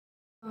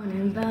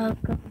And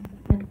welcome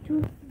back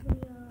to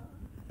Slither.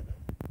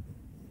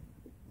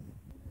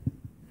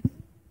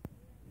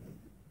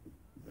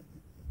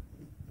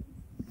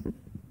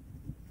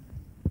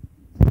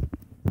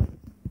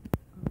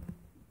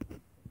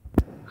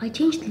 I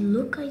changed the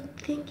look, I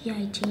think. Yeah,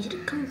 I changed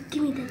it. Come,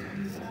 give me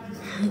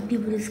that.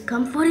 People just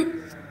come for it.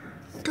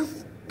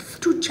 It's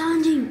too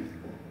challenging.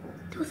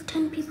 There was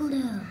 10 people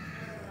there.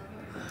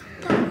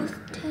 That was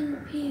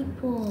 10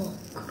 people.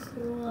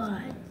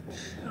 Crunch.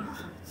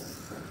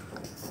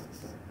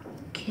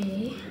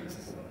 Okay.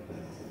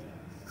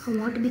 I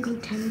want to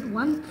become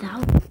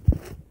 1,000.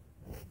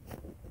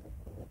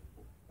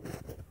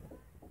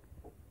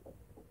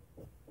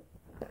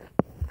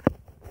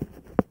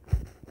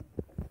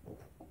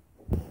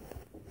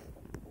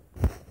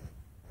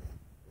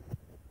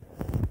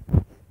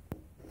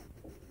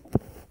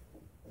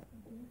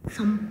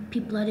 Some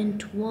people are in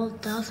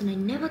 12,000. I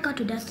never got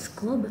to that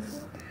score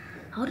before.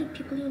 How did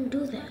people even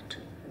do that?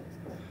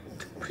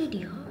 It's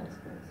pretty hard.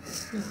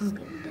 No, how can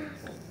I do that?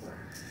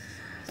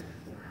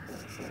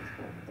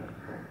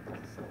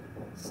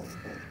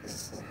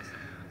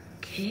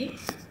 Okay.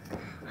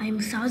 I'm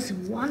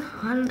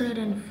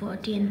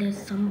 140 and there's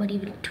somebody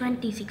with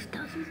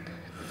 26,000.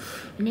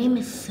 Name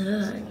is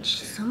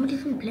Surge.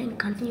 Somebody's been playing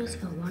continuous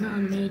for 1 hour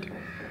and made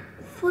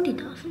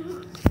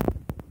 40,000.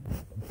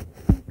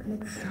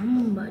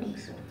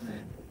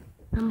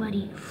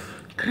 Somebody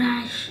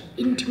crash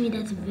into me.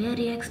 That's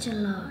very extra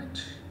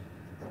large.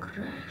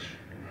 Crash.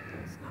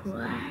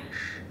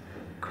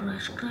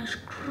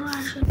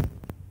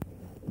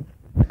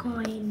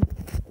 Coin.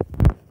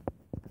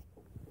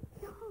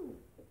 No.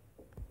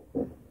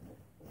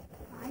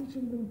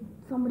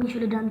 Somebody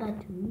should have done that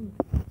to me.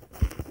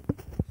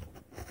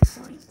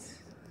 Points.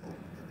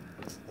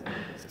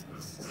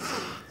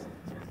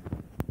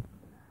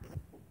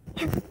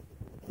 Yes.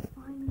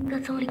 Finally,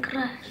 that somebody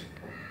crashed.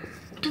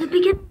 To the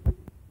beginning.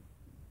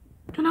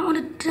 Do not want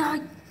to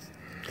die.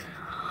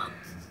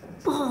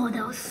 Oh,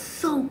 that was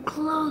so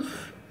close.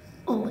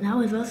 Oh, that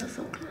was also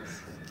so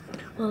close.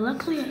 Well,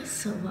 luckily I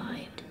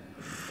survived.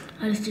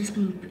 I was just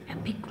been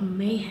epic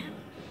mayhem.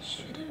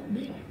 Should have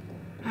been.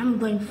 I'm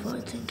going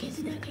forward in case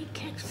that guy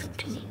catches up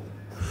to me.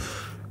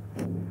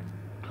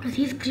 Because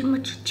he's pretty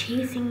much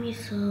chasing me,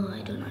 so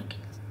I don't know.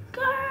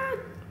 God,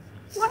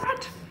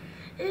 what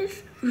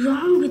is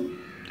wrong with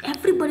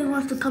everybody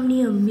wants to come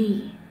near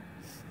me?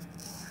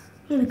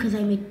 Maybe because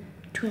I made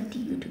 20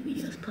 YouTube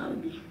videos,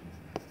 probably.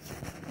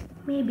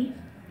 Maybe.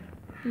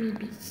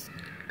 Because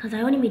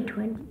I only made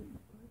 20.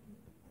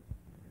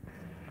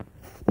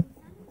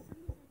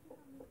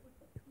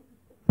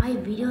 My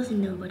videos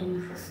in there, but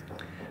in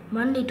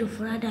Monday to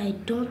Friday, I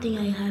don't think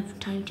I have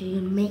time to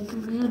even make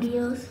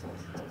videos.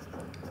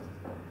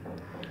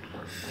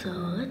 So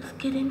let's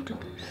get into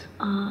this.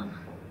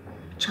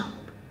 Choppy.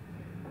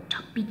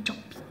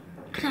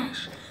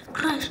 Crash.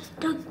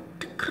 Don't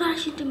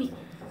crash into me.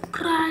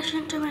 Crash.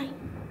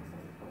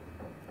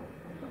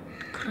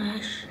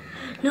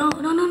 No.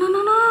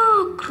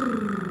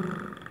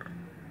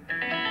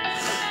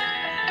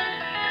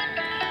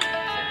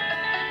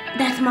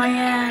 That's my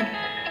ad.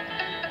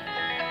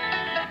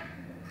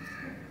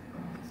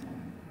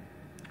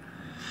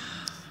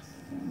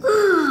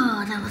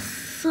 That was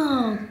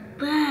so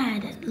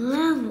bad at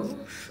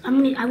levels.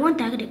 I want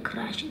that guy to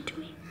crash into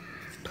me.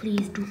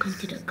 Please do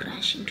consider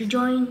crashing to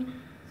join.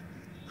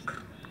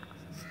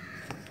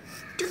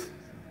 Just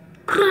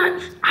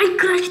crash. I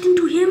crashed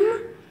into him.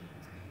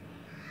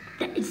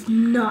 That is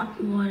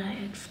not what I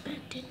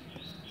expected.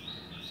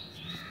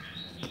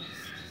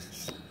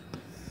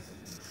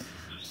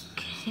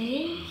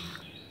 Okay.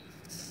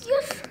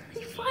 Yes,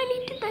 I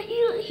finally did the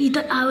heal. He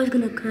thought I was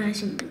gonna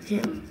crash into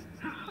him.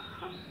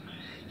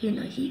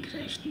 He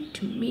crashed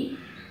into me.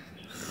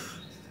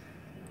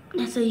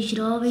 That's why you should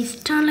always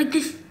turn like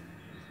this.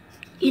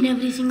 In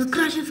every single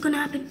crash is gonna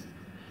happen.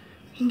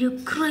 And you're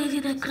crazy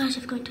that crash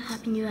is going to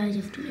happen. You are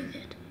just doing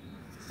it.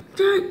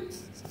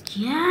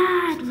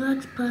 Yeah, it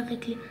works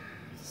perfectly.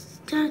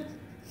 There.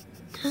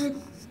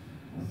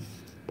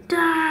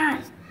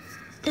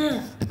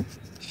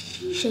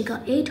 Sheesh, I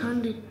got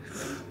 800.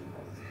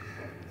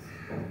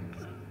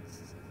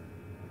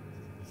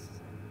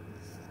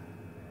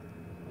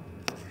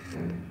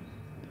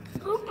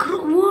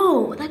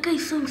 Whoa, that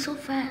guy's going so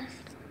fast.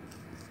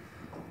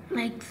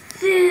 Like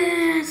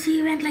this,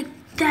 he went like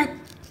that,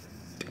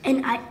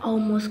 and I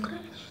almost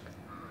crashed.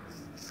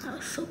 I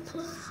was so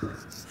close.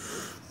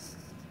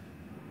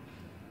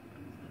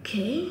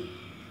 Okay,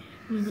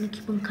 I'm gonna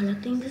keep on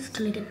collecting this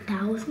till I get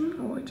 1,000,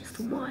 or just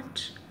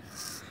watch.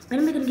 When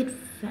am I gonna get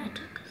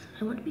fatter? Because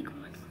I want to become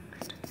much more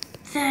fatter.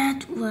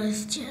 That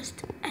was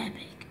just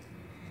epic.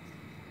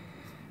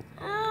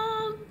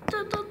 I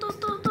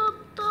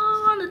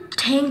want to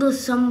tangle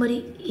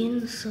somebody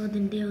in so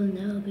then they'll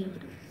never be able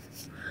to.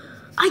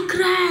 I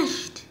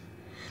crashed!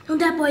 Now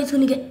that boy is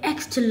gonna get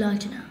extra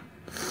large now.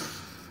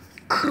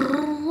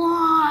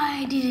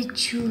 Why did it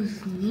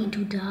choose me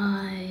to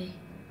die?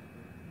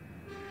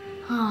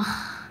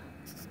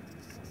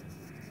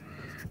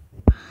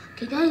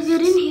 Okay guys, we're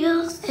in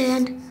here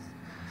and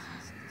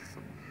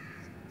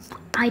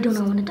I do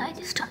not want to die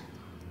this time.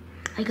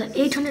 I got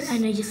 800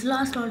 and I just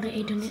lost all the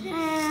 800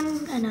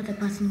 and another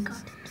person got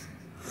it.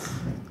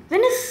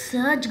 When is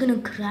Surge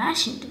gonna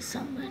crash into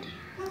somebody?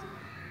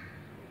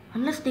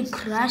 Unless they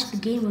crash, the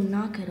game will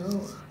knock it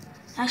over.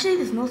 Actually,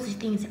 there's no such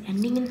thing as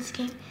ending in this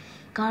game.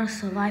 Gotta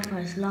survive for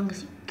as long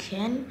as you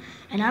can.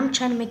 And I'm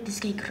trying to make this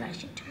guy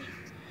crash into me.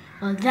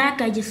 While that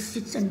guy just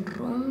sits and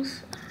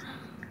roams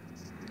around.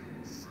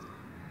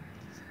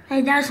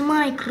 Hey, that's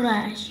my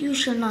crash. You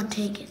shall not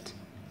take it.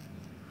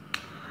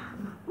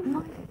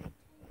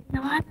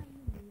 Now I'm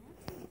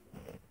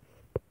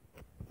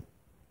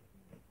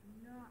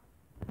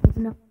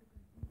not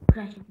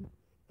crashing.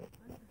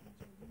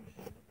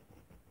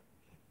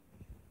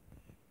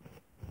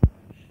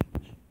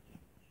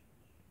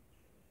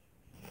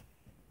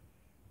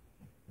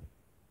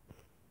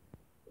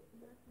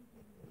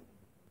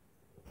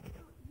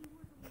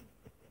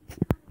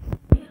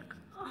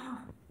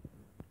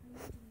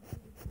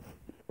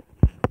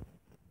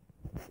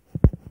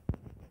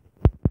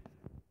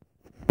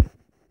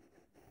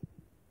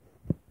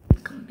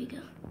 Become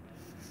bigger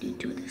due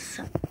to the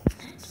sun.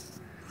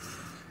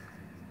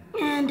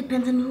 And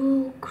depends on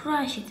who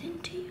crashes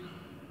into you.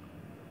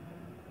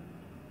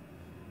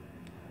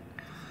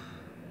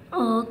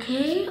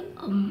 Okay,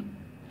 am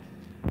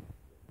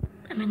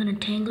I gonna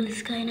tangle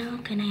this guy now?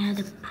 Can I have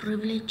the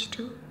privilege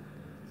to?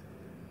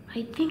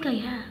 I think I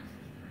have.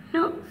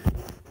 No.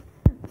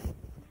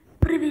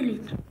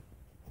 Privilege.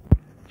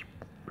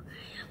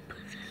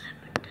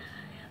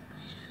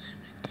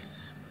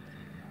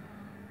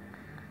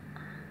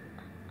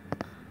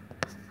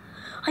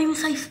 I'm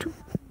size 2.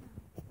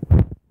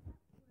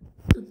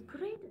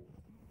 Great.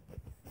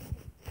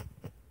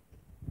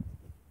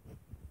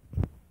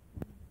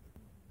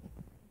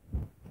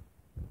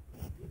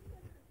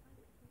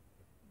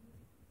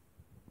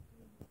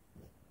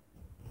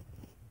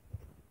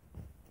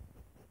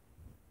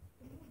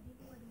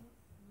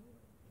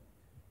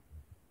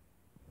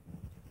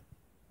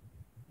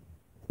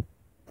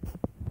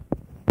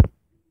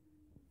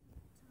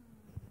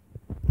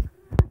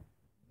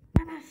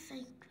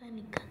 I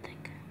finally got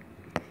that guy.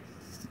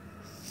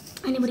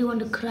 Anybody want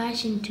to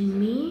crash into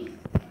me?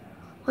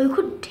 Or you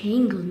could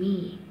tangle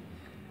me.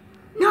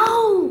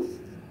 No!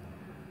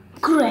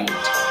 Great.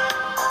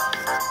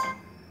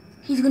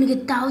 He's gonna get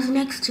 1,000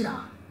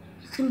 extra.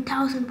 He's getting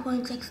 1,000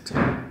 points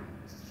extra.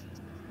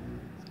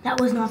 That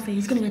was not fair.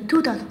 He's gonna get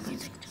 2,000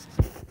 points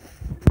extra.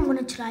 I'm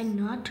gonna try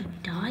not to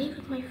die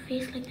with my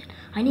face like that.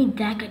 I need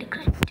that guy to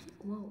crash into me.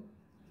 Whoa.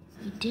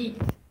 He did.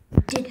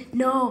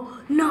 No,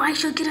 I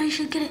should get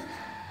it.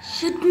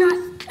 Should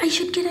not. I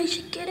should get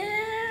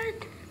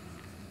it.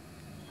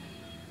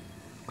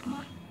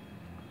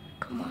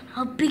 Come on.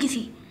 How big is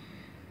he?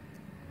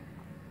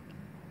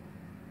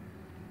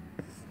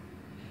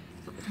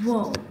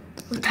 Whoa,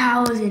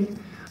 1,000.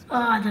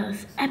 Oh, that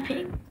was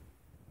epic.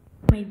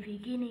 My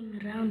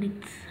beginning round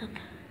itself.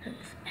 That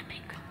was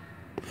epic.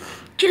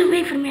 Get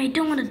away from me. I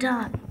don't want to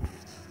die.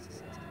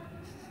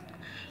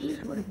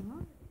 Jeez, what a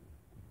monster.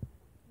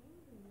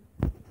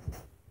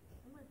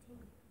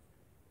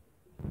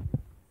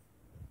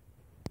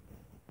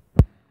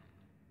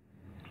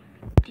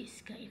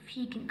 This guy, if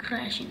he can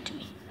crash into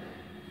me.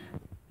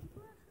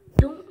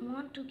 Don't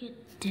want to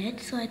get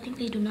dead, so I think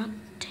they do not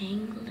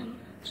tangle them.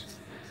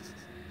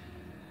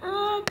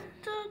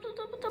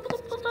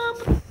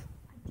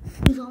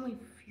 Use all my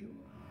fuel.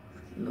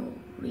 No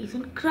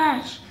reason.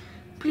 Crash.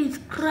 Please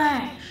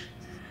crash.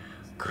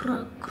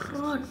 Crash.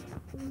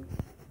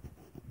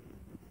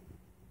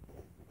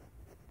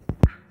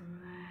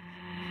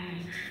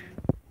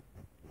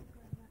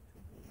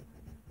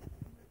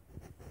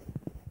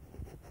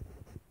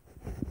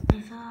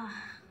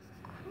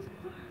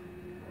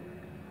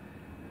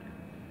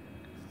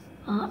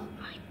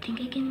 I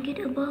think I can get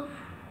above.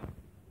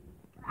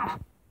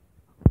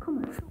 Come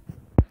on.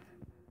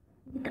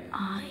 Look at the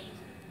eye.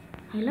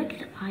 I like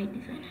the eye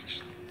design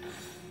actually.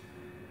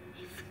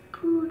 It's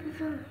cool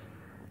design.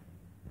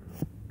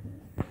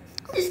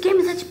 This game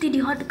is actually pretty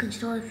hard to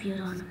control if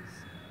you're on,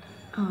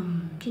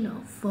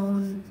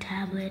 phone,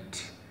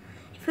 tablet.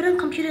 If you're on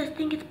computer, I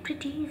think it's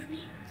pretty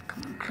easy.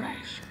 Come on,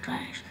 crash.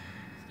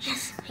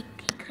 Yes, he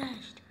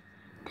crashed.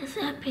 That's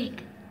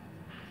epic.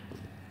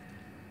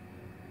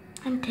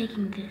 I'm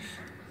taking this.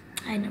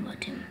 I know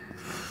about him.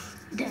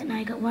 Then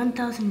I got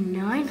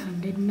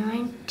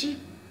 1,990,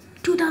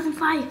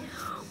 2,005.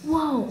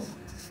 Whoa,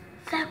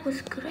 that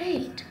was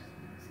great.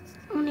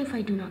 Only if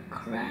I do not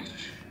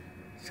crash.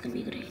 It's gonna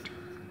be great.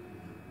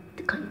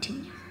 To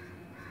continue.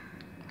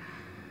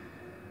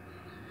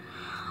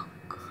 Oh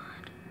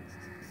God.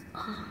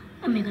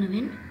 Am I gonna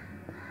win?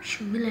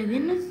 Will I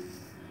win?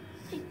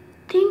 I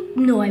think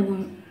no, I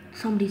won't.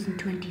 Somebody's in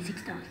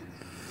 26,000.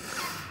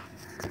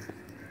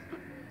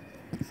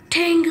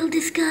 Tangle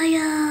this guy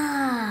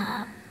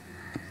up.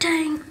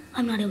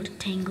 I'm not able to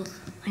tangle.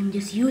 I'm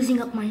just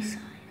using up my size.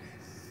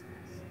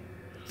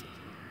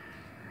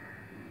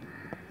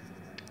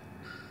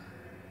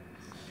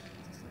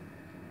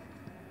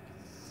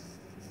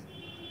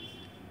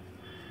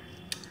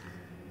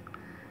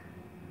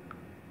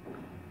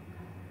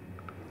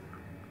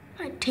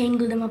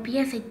 tangle them up.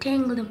 Yes, I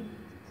tangle them.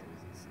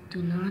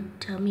 Do not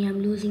tell me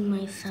I'm losing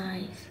my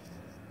size.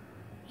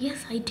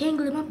 Yes, I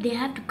tangle them up. They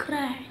have to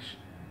crash.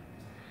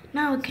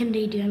 Now what can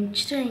they do? I'm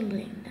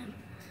strangling them.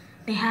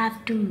 They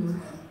have to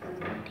move.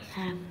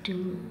 They have to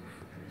move.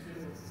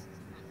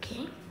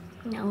 Okay.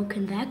 Now what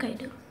can that guy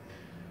do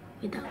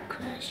without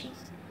crashing?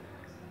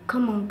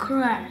 Come on,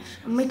 crash.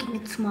 I'm making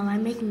it smaller.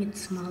 I'm making it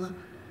smaller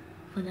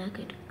for that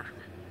guy to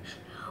crash.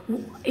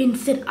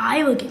 Instead,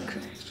 I will get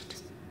crashed.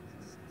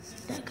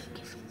 That guy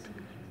gets something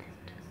like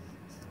that.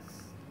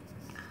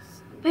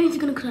 When is he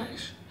gonna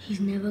crash? He's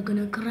never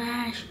gonna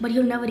crash, but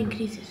he'll never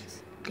increase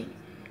his thing.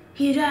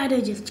 He'd rather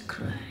just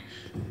crash.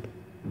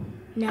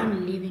 Now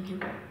I'm leaving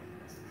him.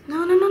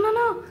 No.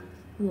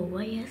 Whoa,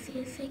 yes,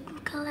 I can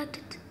collect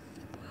it.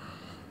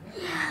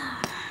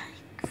 Yeah,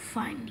 I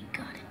finally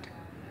got it.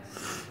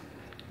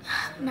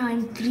 Now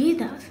I'm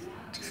 3,000,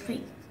 just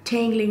like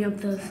tangling up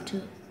those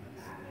two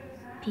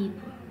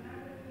people.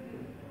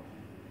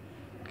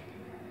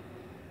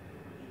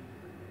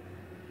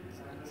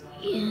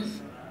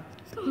 Yes.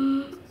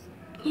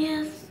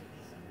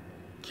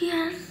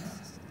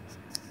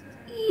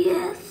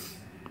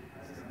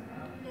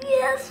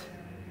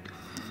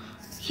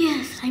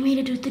 Yes, I made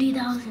it to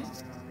 3,000.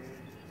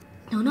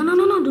 No,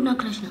 do not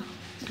crash now.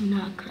 Do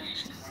not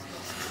crash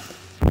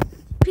now.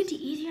 Pretty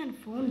easy on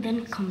phone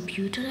than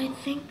computer, I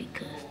think,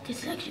 because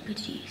this is actually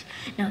pretty easy.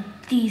 Now,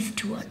 these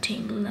two are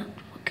tangled up.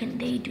 What can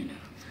they do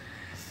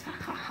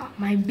now?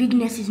 My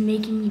bigness is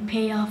making me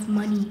pay off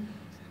money.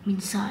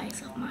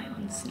 Size of my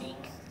own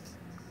snake.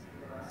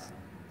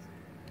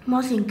 I'm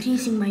also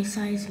increasing my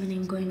size when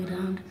I'm going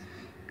around.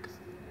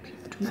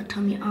 Do not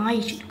tell me I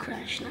should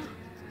crash now.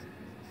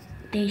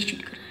 They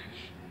should crash.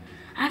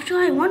 After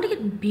I want to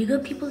get bigger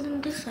people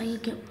than this, I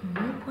get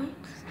more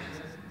points.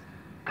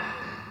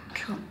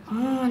 Come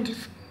on,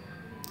 just...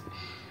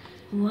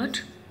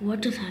 What?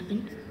 What just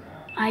happened?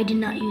 I did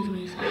not use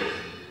my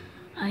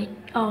size.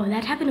 Oh,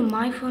 that happened on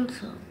my phone,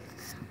 so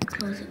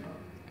close it.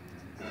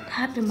 That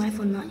happened on my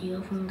phone, not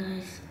your phone,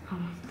 guys.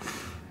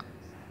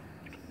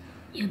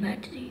 Your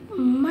battery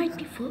might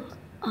be full.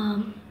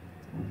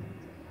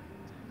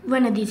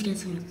 When are these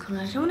guys gonna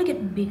crash? I wanna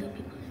get bigger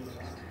people than this.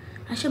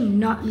 Actually, I'm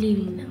not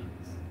leaving them.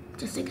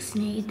 Just like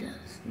Snake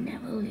does.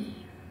 Never leave.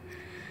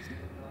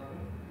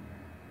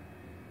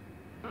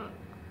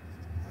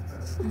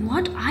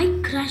 What? I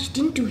crashed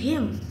into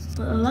him.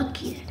 Well,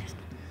 lucky that happened.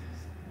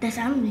 Thus,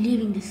 I'm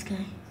leaving this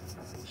guy.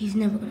 He's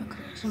never gonna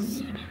crash. I'm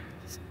leaving him.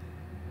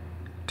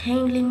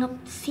 Tangling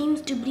up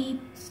seems to be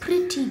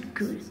pretty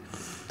good.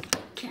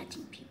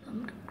 Catching people. I'm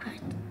gonna crash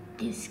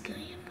this guy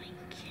if I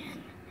can.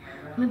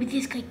 Maybe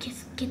this guy can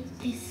get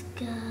this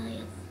guy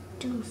of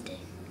Doomsday.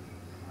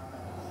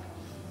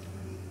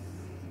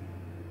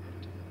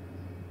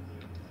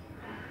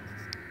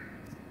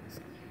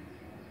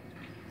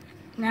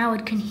 Now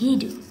what can he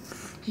do?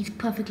 He's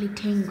perfectly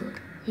tangled.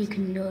 He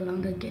can no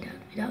longer get out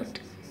without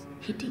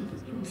hitting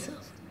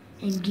himself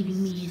and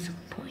giving me his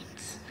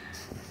points.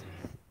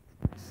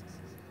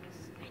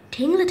 My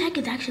tangle attack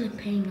is actually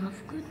paying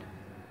off good.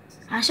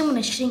 Actually, I'm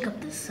going to shrink up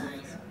the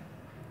size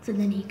so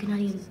then he cannot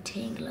even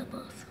tangle up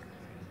also.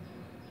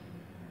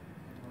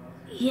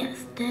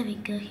 Yes, there we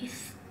go.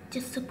 He's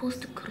just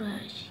supposed to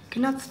crash. He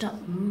cannot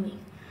stop moving.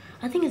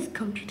 I think his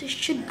computer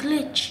should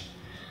glitch.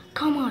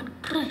 Come on,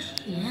 crash.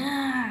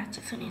 Yeah,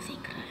 just when I say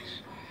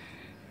crash.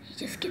 He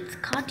just gets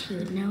caught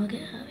here. Now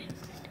get out of it.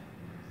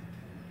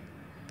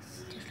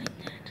 Just like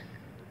that.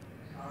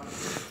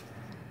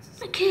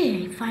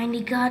 Okay, I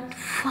finally got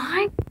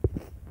 5.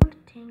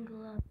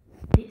 Tangle up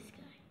this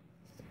guy.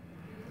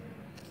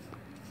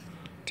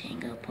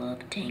 Tangle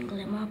up, tangle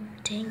him up,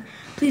 tangle.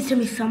 Please tell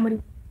me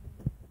somebody.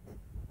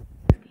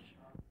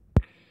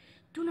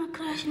 Do not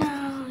crash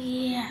now.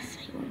 Yes,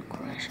 I won't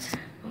crash.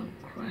 I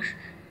won't crash.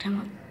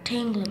 Time out.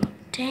 Tangle him up.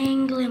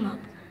 Tangle him up.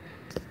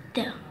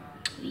 There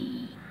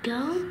we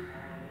go.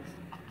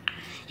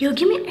 Yo,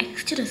 give me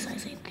extra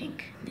size, I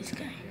think. This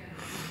guy.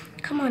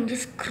 Come on,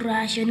 just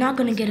crash. You're not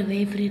gonna get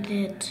away with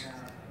it.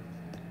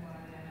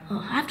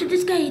 Oh, after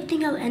this guy, I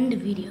think I'll end the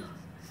video.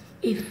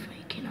 If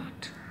I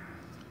cannot.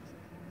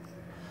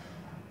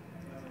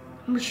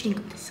 I'm gonna shrink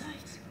up the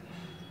size.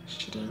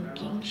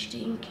 Shrinking.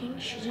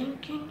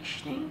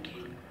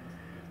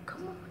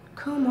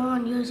 Come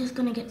on. You're just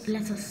gonna get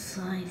lesser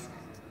size.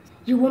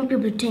 You won't be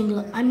able to tangle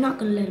up. I'm not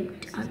gonna let him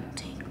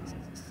untangle.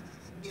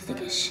 Just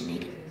like a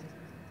snake.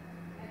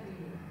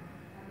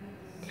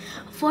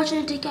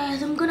 Fortunately,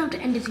 guys, I'm gonna have to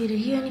end this video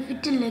here. And if you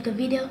did like a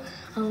video,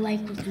 a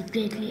like would be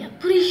greatly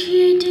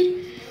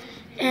appreciated.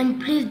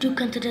 And please do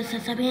consider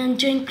subscribing and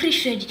join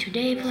Chris Ready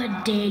today for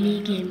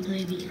daily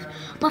gameplay videos.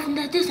 But from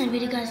that, this time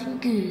video, guys,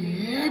 and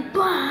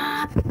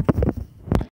goodbye.